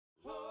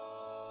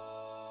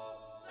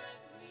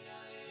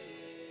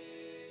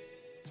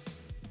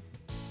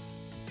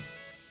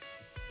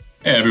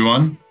Hey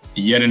everyone,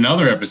 yet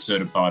another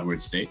episode of Podward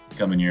State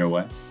coming your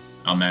way.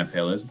 I'm Matt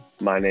Paolizzi.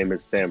 My name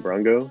is Sam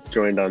Brungo,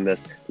 joined on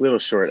this little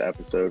short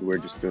episode. We're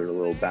just doing a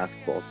little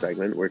basketball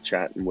segment. We're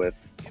chatting with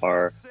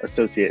our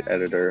associate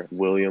editor,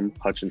 William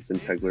Hutchinson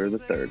Pegler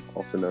III,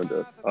 also known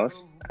to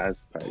us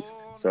as Pegs.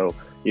 So,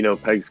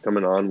 Pegs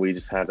coming on. We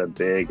just had a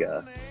big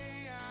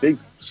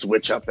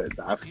switch up at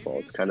basketball.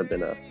 It's kind of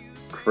been a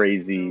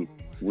crazy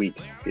week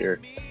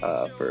here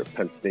for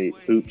Penn State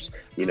hoops.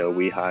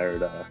 We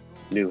hired a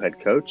new head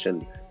coach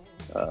and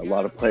a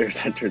lot of players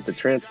entered the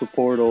transfer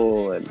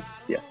portal and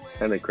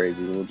kind of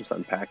crazy. We'll just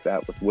unpack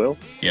that with Will.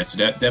 Yeah, so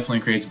definitely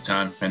a crazy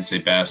time for Penn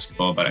State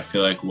basketball, but I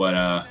feel like what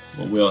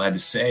Will had to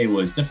say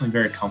was definitely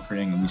very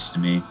comforting, at least to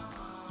me.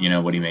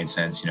 What he made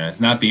sense. It's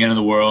not the end of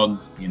the world.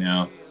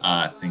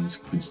 Things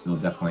could still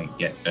definitely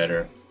get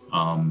better,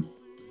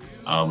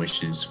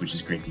 which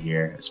is great to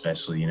hear.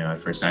 Especially, at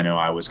first I know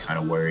I was kind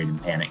of worried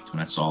and panicked when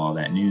I saw all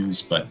that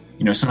news, but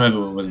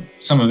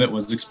some of it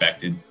was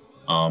expected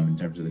in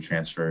terms of the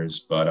transfers,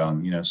 but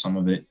some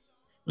of it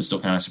was still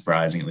kind of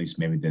surprising, at least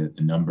maybe the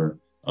number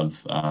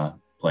of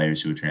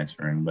players who were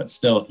transferring. But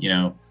still,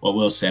 what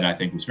Will said, I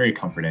think, was very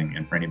comforting.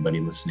 And for anybody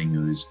listening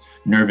who is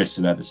nervous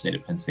about the state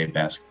of Penn State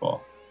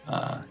basketball,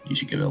 you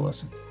should give it a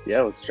listen.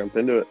 Yeah, let's jump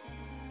into it.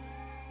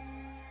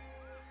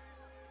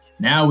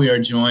 Now we are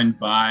joined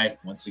by,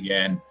 once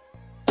again,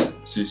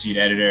 associate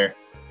editor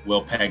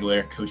Will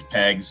Pegler, Coach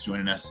Pegs,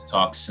 joining us to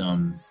talk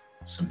some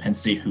Penn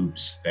State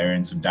hoops. They're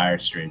in some dire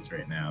straits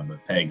right now.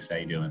 But Pegs, how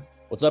you doing?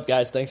 What's up,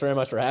 guys? Thanks very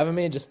much for having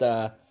me. Just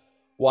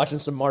watching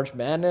some March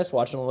Madness,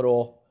 watching a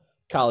little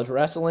college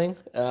wrestling.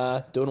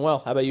 Doing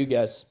well. How about you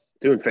guys?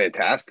 Doing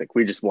fantastic.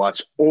 We just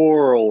watched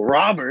Oral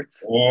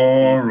Roberts.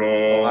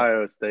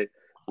 Ohio State.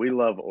 We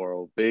love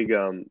Oral. Big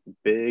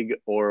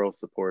Oral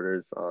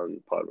supporters on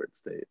Podward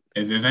State.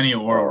 If any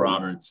Oral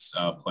Roberts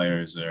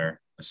players or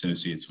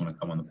associates want to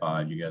come on the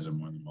pod, you guys are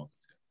more than welcome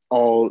to.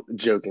 All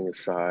joking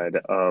aside,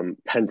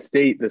 Penn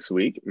State this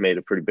week made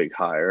a pretty big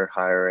hire,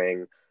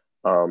 hiring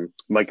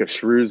Micah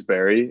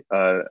Shrewsberry,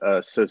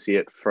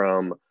 associate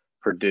from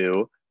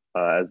Purdue,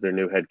 as their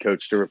new head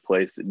coach to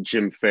replace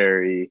Jim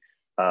Ferry,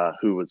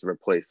 who was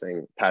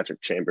replacing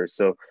Patrick Chambers.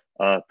 So,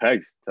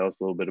 Pegs, tell us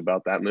a little bit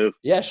about that move.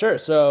 Yeah, sure.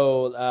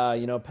 So,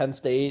 Penn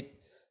State,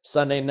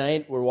 Sunday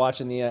night, we're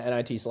watching the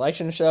NIT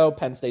selection show.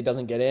 Penn State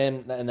doesn't get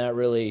in, and that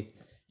really,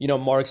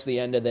 marks the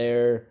end of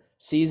their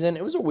season.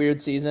 It was a weird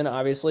season,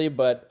 obviously,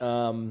 but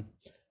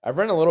I've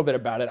read a little bit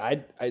about it.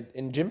 I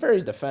in Jim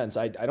Ferry's defense,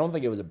 I don't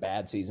think it was a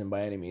bad season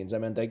by any means. They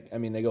go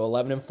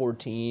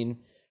 11-14,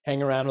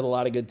 hang around with a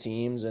lot of good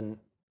teams, and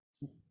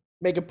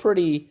make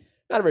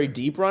not a very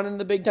deep run in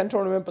the Big Ten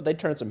tournament, but they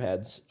turn some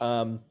heads.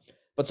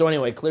 But so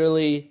anyway,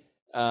 clearly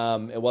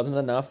it wasn't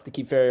enough to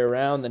keep Ferry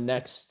around. The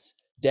next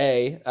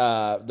day,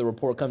 the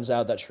report comes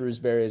out that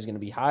Shrewsberry is going to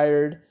be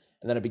hired,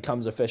 and then it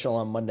becomes official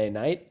on Monday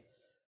night.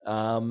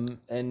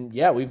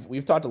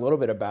 We've talked a little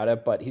bit about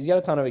it, but he's got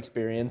a ton of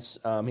experience.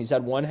 He's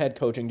had one head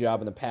coaching job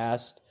in the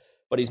past,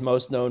 but he's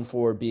most known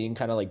for being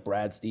kind of like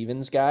Brad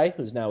Stevens' guy,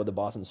 who's now with the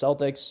Boston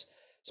Celtics.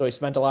 So he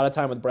spent a lot of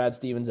time with Brad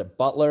Stevens at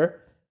Butler,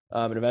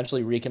 and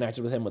eventually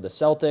reconnected with him with the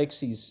Celtics.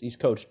 He's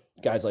coached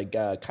guys like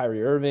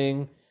Kyrie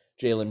Irving,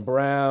 Jaylen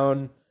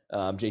Brown,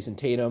 Jason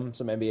Tatum,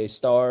 some NBA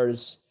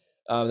stars.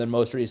 Then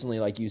most recently,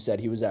 like you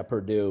said, he was at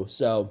Purdue.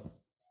 So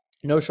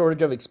no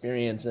shortage of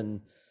experience,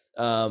 and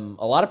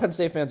a lot of Penn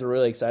State fans are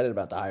really excited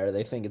about the hire.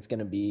 They think it's going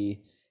to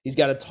be, he's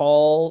got a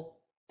tall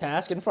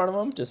task in front of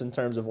him just in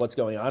terms of what's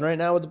going on right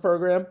now with the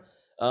program.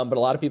 But a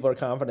lot of people are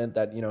confident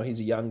that, he's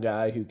a young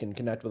guy who can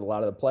connect with a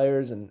lot of the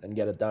players and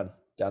get it done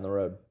down the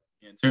road.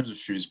 In terms of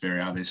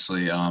Shrewsberry,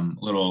 obviously a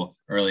little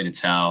early to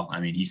tell. I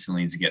mean, he still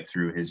needs to get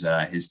through his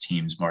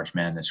team's March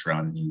Madness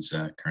run. He's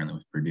currently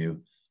with Purdue.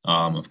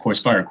 Of course,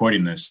 by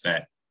recording this,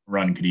 that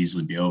run could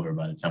easily be over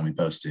by the time we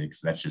post it, because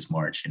that's just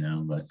March,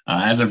 But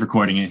as of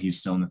recording it, he's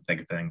still in the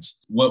thick of things.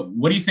 What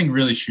do you think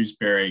really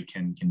Shrewsberry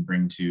can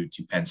bring to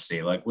Penn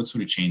State? Like, what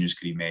sort of changes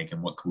could he make,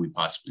 and what could we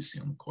possibly see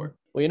on the court?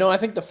 Well, I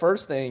think the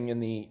first thing in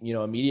the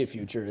immediate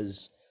future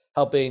is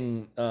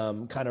helping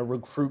kind of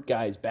recruit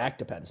guys back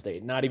to Penn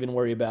State. Not even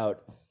worry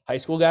about high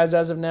school guys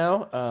as of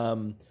now.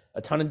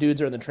 A ton of dudes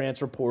are in the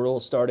transfer portal,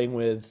 starting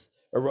with,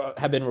 or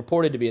have been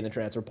reported to be in the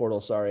transfer portal.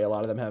 Sorry, a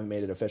lot of them haven't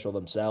made it official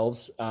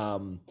themselves.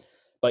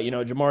 But,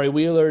 Jamari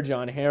Wheeler,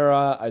 John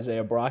Hara,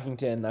 Isaiah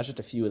Brockington, that's just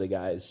a few of the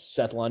guys.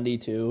 Seth Lundy,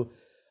 too.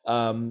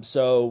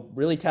 So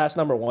really task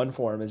number one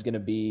for him is going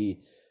to be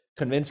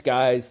convince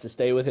guys to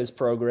stay with his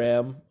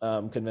program,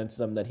 convince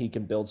them that he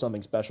can build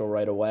something special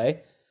right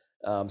away.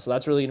 So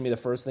that's really going to be the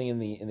first thing in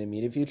the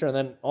immediate future. And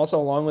then also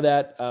along with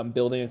that,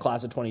 building a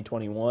class of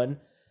 2021.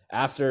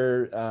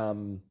 After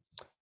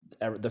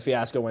the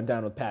fiasco went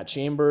down with Pat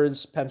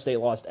Chambers, Penn State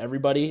lost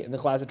everybody in the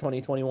class of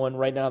 2021.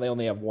 Right now, they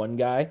only have one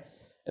guy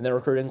in their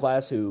recruiting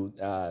class who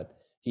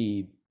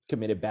he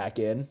committed back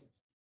in.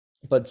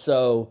 But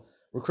so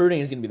recruiting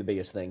is going to be the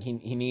biggest thing.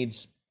 He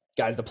needs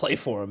guys to play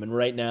for him. And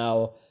right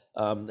now,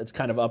 it's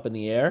kind of up in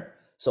the air.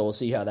 So we'll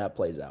see how that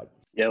plays out.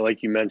 Yeah,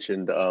 like you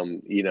mentioned,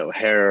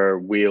 Hare,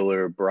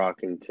 Wheeler,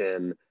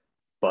 Brockington,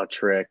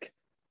 Buttrick,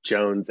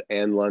 Jones,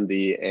 and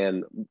Lundy,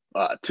 and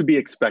to be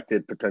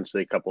expected,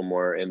 potentially a couple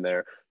more in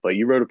there. But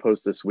you wrote a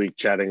post this week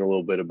chatting a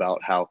little bit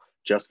about how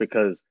just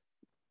because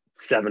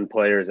 7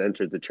 players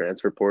entered the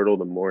transfer portal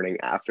the morning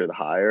after the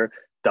hire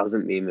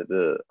doesn't mean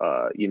that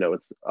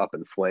it's up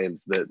in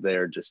flames, that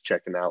they're just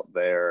checking out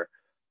their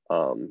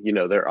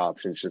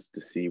options just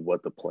to see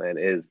what the plan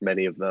is.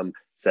 Many of them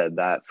said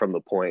that from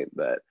the point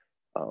that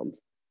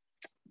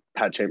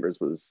Pat Chambers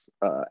was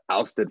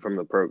ousted from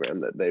the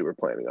program, that they were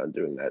planning on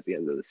doing that at the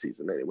end of the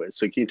season anyway.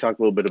 So can you talk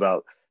a little bit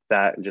about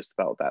that and just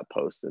about that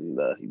post and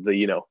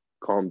the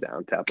calm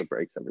down, tap the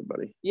brakes,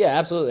 everybody? Yeah,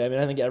 absolutely. I mean,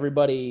 I think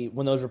everybody,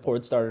 when those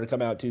reports started to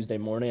come out Tuesday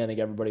morning, I think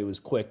everybody was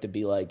quick to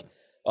be like,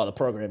 oh, the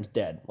program's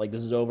dead. Like,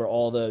 this is over.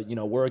 All the,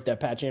 work that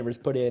Pat Chambers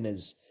put in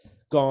is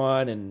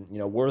gone and,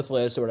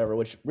 worthless or whatever,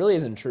 which really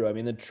isn't true. I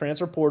mean, the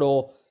transfer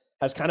portal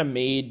has kind of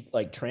made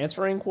like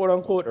transferring, quote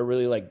unquote, a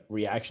really like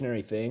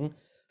reactionary thing.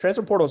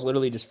 Transfer portal is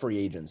literally just free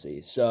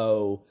agency.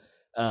 So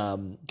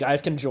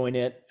guys can join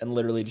it and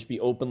literally just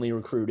be openly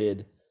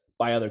recruited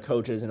by other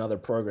coaches and other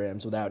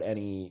programs without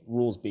any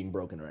rules being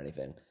broken or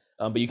anything.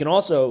 But you can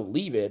also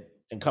leave it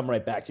and come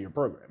right back to your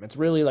program. It's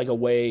really like a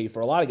way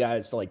for a lot of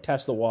guys to like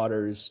test the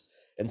waters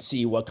and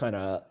see what kind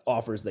of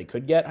offers they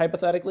could get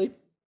hypothetically.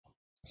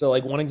 So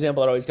like one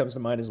example that always comes to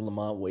mind is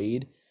Lamont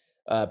Wade,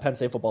 Penn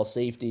State football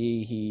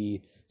safety.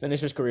 He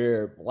finished his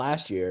career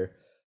last year,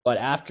 but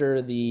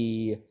after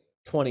the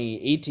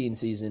 2018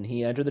 season,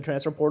 he entered the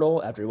transfer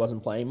portal after he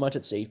wasn't playing much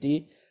at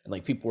safety, and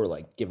like people were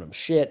like giving him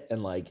shit,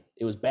 and like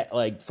it was bad.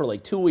 Like for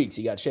like 2 weeks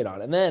he got shit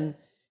on, and then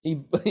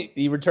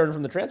he returned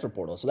from the transfer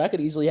portal. So that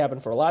could easily happen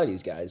for a lot of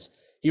these guys.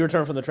 He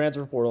returned from the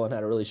transfer portal and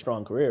had a really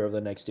strong career over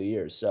the next 2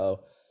 years. So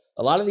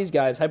a lot of these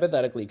guys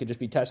hypothetically could just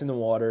be testing the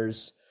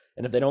waters,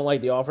 and if they don't like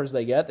the offers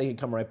they get, they can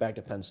come right back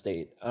to Penn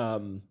State.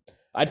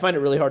 I'd find it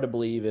really hard to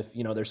believe if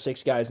there's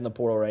 6 guys in the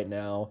portal right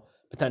now,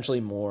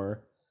 potentially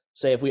more.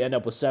 Say if we end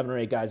up with 7 or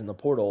 8 guys in the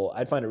portal,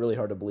 I'd find it really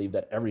hard to believe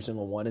that every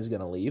single one is going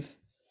to leave,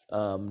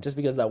 just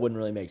because that wouldn't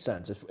really make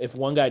sense. If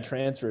one guy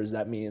transfers,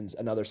 that means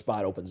another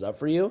spot opens up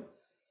for you.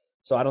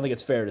 So I don't think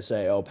it's fair to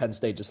say, oh, Penn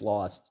State just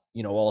lost,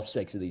 all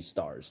 6 of these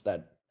stars.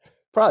 That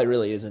probably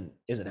really isn't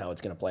how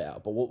it's going to play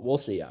out, but we'll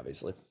see,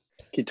 obviously.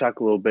 Can you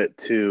talk a little bit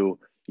to,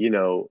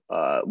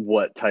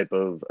 what type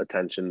of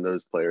attention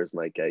those players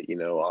might get?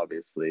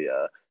 Obviously,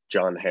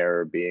 John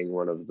Harrer being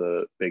one of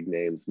the big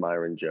names,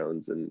 Myron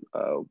Jones, and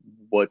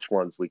which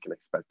ones we can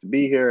expect to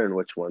be here and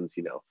which ones,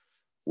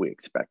 we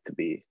expect to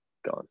be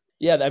gone.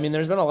 Yeah, I mean,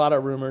 there's been a lot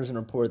of rumors and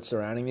reports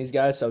surrounding these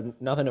guys, so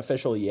nothing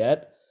official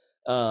yet.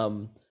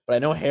 But I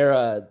know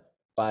Harrer,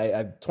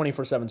 by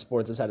 24/7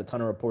 Sports, has had a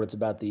ton of reports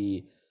about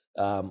the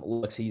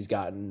looks he's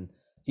gotten.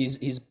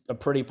 He's a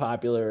pretty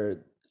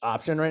popular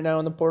option right now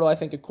in the portal, I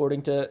think,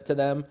 according to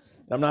them.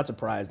 And I'm not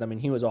surprised. I mean,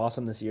 he was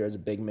awesome this year as a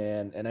big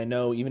man, and I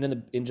know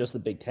even in just the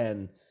Big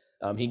Ten,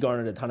 he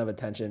garnered a ton of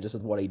attention just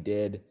with what he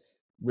did.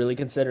 Really,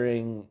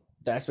 considering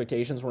the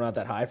expectations were not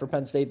that high for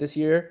Penn State this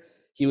year,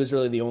 he was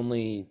really the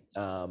only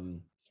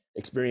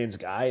experienced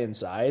guy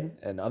inside.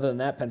 And other than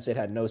that, Penn State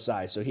had no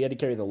size, so he had to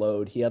carry the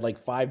load. He had like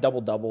 5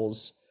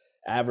 double-doubles,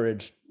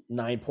 averaged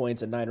 9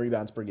 points and 9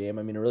 rebounds per game.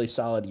 I mean, a really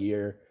solid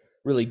year,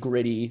 really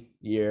gritty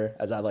year,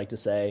 as I like to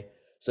say.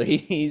 So I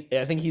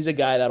think he's a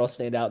guy that'll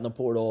stand out in the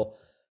portal.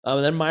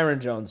 And then Myron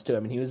Jones too. I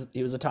mean,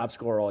 he was a top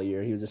scorer all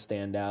year. He was a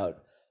standout.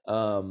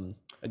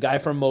 A guy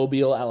from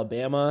Mobile,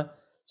 Alabama.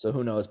 So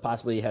who knows?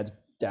 Possibly he heads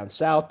down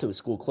south to a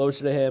school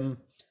closer to him.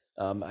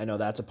 I know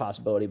that's a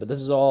possibility, but this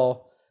is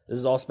all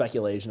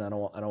speculation. I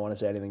don't want to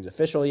say anything's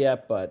official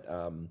yet, but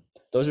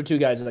those are 2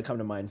 guys that come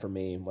to mind for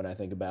me when I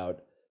think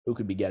about who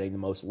could be getting the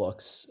most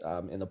looks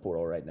in the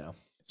portal right now.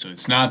 So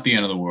it's not the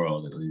end of the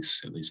world, at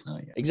least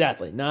not yet.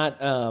 Exactly. Not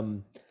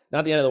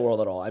the end of the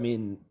world at all. I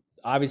mean,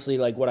 obviously,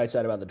 like what I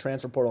said about the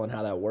transfer portal and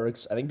how that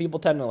works, I think people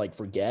tend to like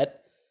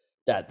forget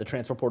that the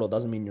transfer portal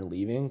doesn't mean you're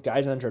leaving.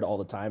 Guys enter it all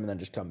the time and then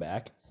just come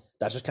back.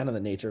 That's just kind of the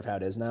nature of how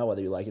it is now,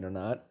 whether you like it or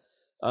not.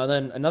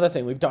 Then another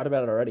thing, we've talked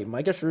about it already.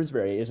 Micah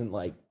Shrewsberry isn't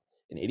like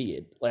an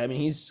idiot. Like, I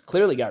mean, he's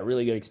clearly got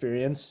really good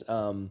experience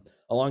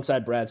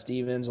alongside Brad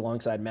Stevens,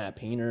 alongside Matt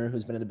Painter,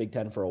 who's been in the Big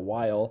Ten for a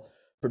while.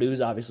 Purdue's,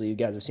 obviously, you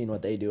guys have seen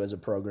what they do as a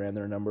program.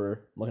 I'm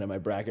looking at my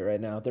bracket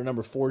right now, they're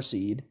number 4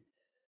 seed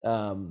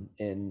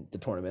in the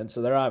tournament.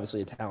 So they're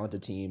obviously a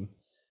talented team.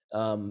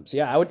 So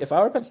yeah, if I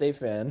were a Penn State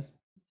fan,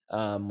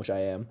 which I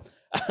am,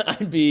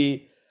 I'd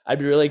be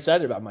really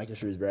excited about Micah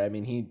Shrewsberry. I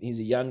mean, he's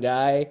a young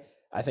guy.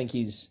 I think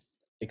he's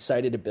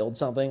excited to build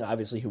something.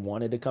 Obviously, he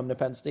wanted to come to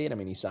Penn State. I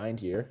mean, he signed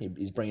here.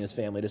 He's bringing his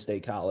family to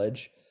State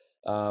College.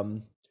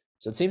 So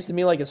it seems to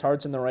me like his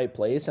heart's in the right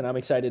place, and I'm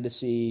excited to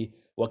see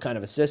what kind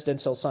of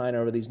assistants he'll sign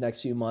over these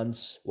next few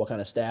months, what kind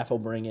of staff he'll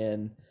bring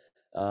in.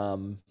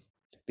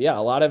 But yeah,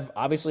 a lot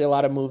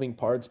of moving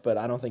parts, but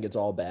I don't think it's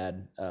all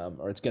bad,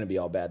 or it's going to be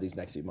all bad these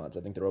next few months.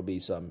 I think there will be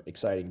some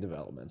exciting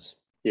developments.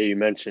 Yeah, you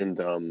mentioned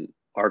our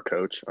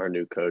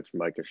new coach,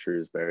 Micah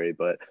Shrewsberry,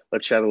 but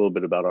let's chat a little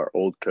bit about our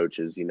old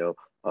coaches.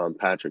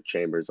 Patrick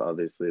Chambers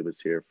obviously was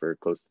here for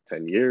close to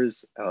 10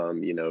 years.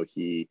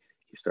 He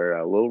he started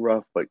out a little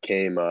rough, but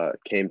came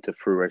to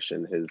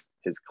fruition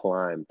his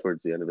climb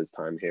towards the end of his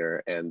time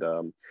here. And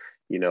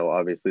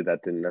obviously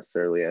that didn't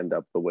necessarily end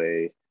up the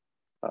way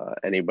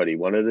anybody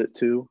wanted it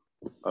to.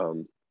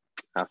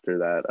 After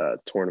that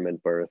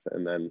tournament berth,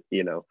 and then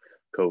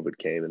COVID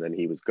came, and then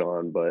he was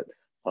gone. But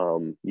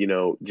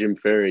Jim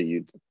Ferry,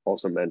 you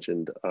also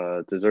mentioned,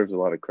 deserves a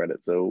lot of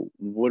credit. So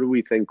what do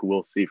we think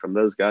we'll see from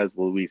those guys?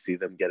 Will we see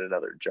them get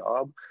another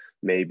job,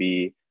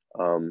 maybe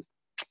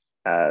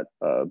at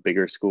a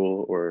bigger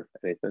school or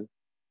anything?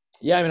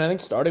 Yeah, I mean, I think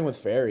starting with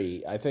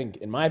Ferry, I think,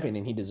 in my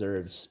opinion, he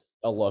deserves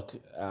a look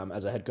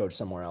as a head coach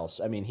somewhere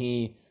else. I mean,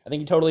 I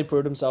think he totally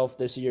proved himself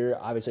this year,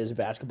 obviously, as a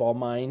basketball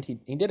mind.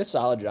 He did a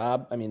solid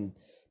job. I mean,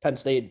 Penn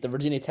State, the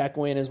Virginia Tech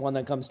win is one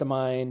that comes to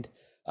mind.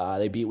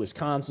 They beat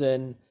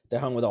Wisconsin. They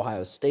hung with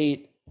Ohio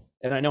State.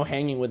 And I know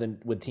hanging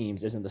with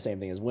teams isn't the same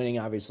thing as winning.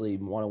 Obviously,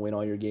 you want to win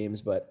all your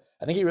games, but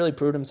I think he really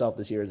proved himself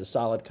this year as a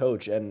solid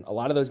coach. And a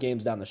lot of those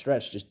games down the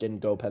stretch just didn't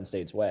go Penn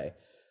State's way.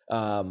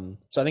 So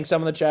I think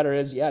some of the chatter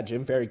is, yeah,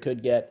 Jim Ferry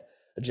could get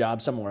a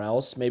job somewhere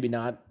else. Probably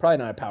not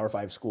a Power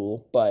 5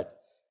 school, but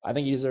I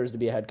think he deserves to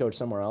be a head coach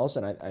somewhere else,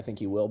 and I think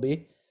he will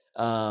be.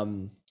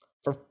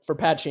 For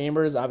Pat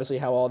Chambers, obviously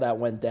how all that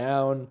went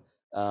down,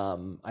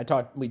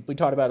 we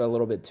talked about it a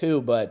little bit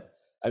too, but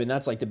I mean,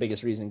 that's like the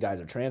biggest reason guys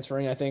are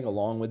transferring, I think,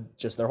 along with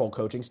just their whole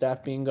coaching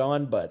staff being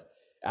gone. But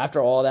after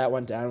all that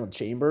went down with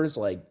Chambers,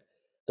 like,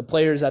 the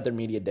players at their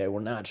media day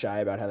were not shy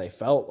about how they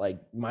felt.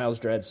 Like Miles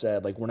Dredd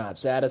said, like, we're not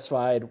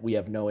satisfied. We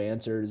have no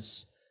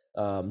answers.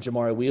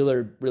 Jamari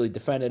Wheeler really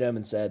defended him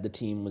and said the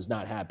team was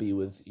not happy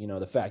with,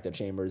 the fact that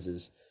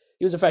Chambers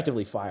he was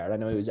effectively fired. I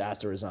know he was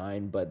asked to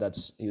resign, but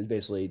he was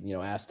basically,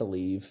 asked to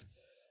leave.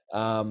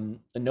 And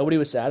nobody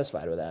was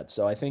satisfied with that.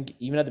 So I think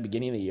even at the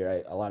beginning of the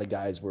year, a lot of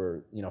guys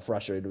were,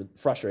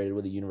 frustrated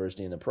with the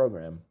university and the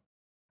program.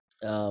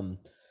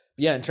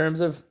 Yeah, in terms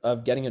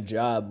of getting a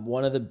job,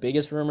 one of the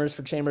biggest rumors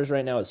for Chambers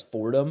right now is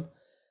Fordham.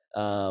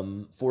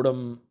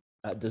 Fordham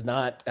does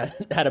not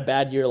had a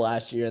bad year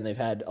last year, and they've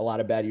had a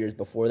lot of bad years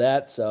before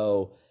that.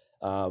 So,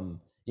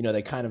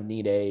 they kind of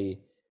need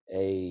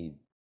a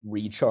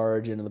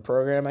recharge into the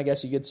program, I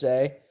guess you could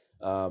say.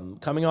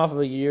 Coming off of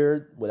a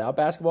year without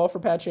basketball for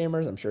Pat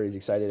Chambers, I'm sure he's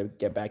excited to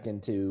get back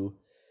into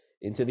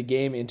the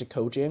game, into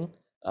coaching.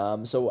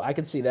 So I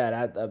could see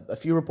that. A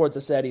few reports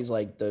have said he's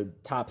like the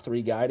top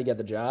 3 guy to get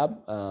the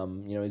job.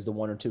 He's the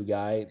 1 or 2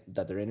 guy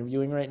that they're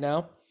interviewing right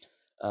now.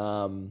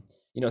 Some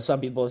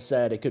people have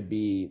said it could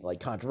be like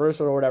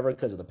controversial or whatever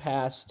because of the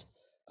past.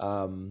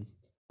 But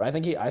I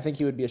think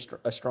he would be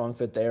a strong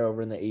fit there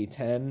over in the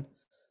A10,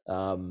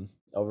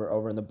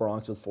 over in the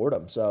Bronx with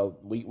Fordham. So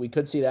we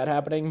could see that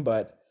happening.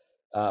 But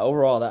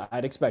overall,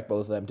 I'd expect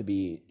both of them to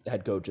be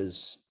head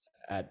coaches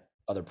at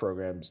other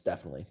programs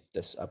definitely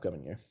this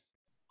upcoming year.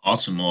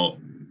 Awesome. Well,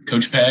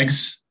 Coach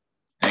Pegs,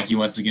 thank you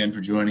once again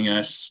for joining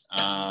us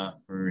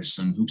for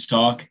some hoops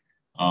talk.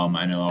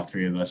 I know all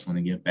 3 of us want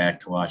to get back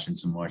to watching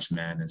some March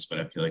Madness, but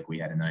I feel like we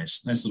had a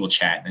nice little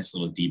chat, nice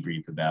little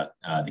debrief about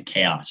the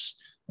chaos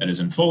that has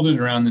unfolded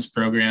around this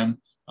program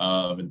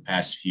over the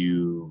past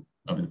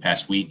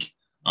week.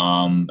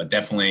 But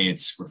definitely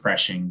it's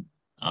refreshing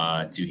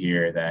to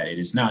hear that it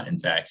is not, in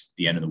fact,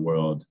 the end of the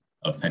world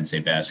of Penn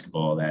State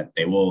basketball, that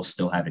they will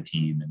still have a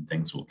team and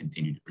things will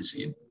continue to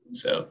proceed.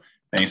 So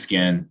thanks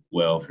again,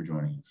 Will, for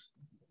joining us.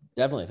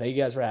 Definitely. Thank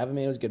you guys for having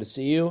me. It was good to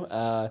see you.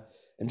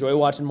 Enjoy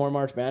watching more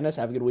March Madness.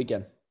 Have a good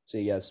weekend.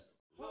 See you guys.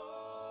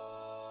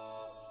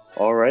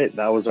 All right.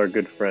 That was our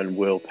good friend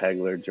Will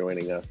Pegler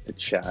joining us to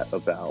chat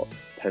about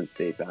Penn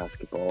State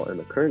basketball and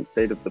the current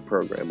state of the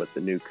program with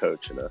the new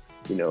coach and a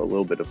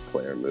little bit of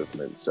player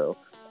movement. So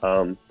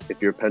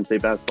if you're a Penn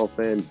State basketball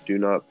fan, do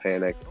not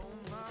panic.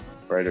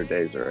 Brighter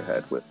days are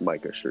ahead with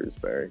Micah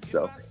Shrewsberry.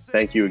 So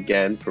thank you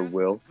again for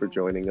Will for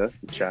joining us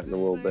and chatting a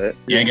little bit.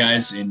 Yeah,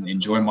 guys,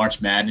 enjoy March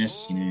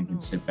Madness. You can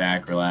sit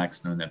back,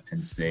 relax, knowing that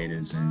Penn State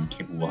is in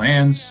capable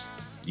hands.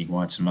 You can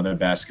watch some other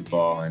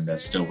basketball and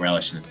still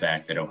relish in the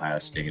fact that Ohio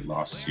State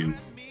lost to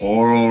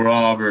Oral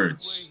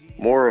Roberts.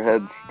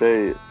 Morehead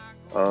State.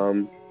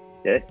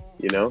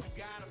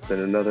 It's been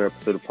another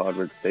episode of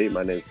Podward State.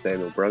 My name is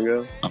Samuel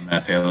Brungo. I'm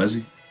Matt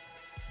Paolizzi.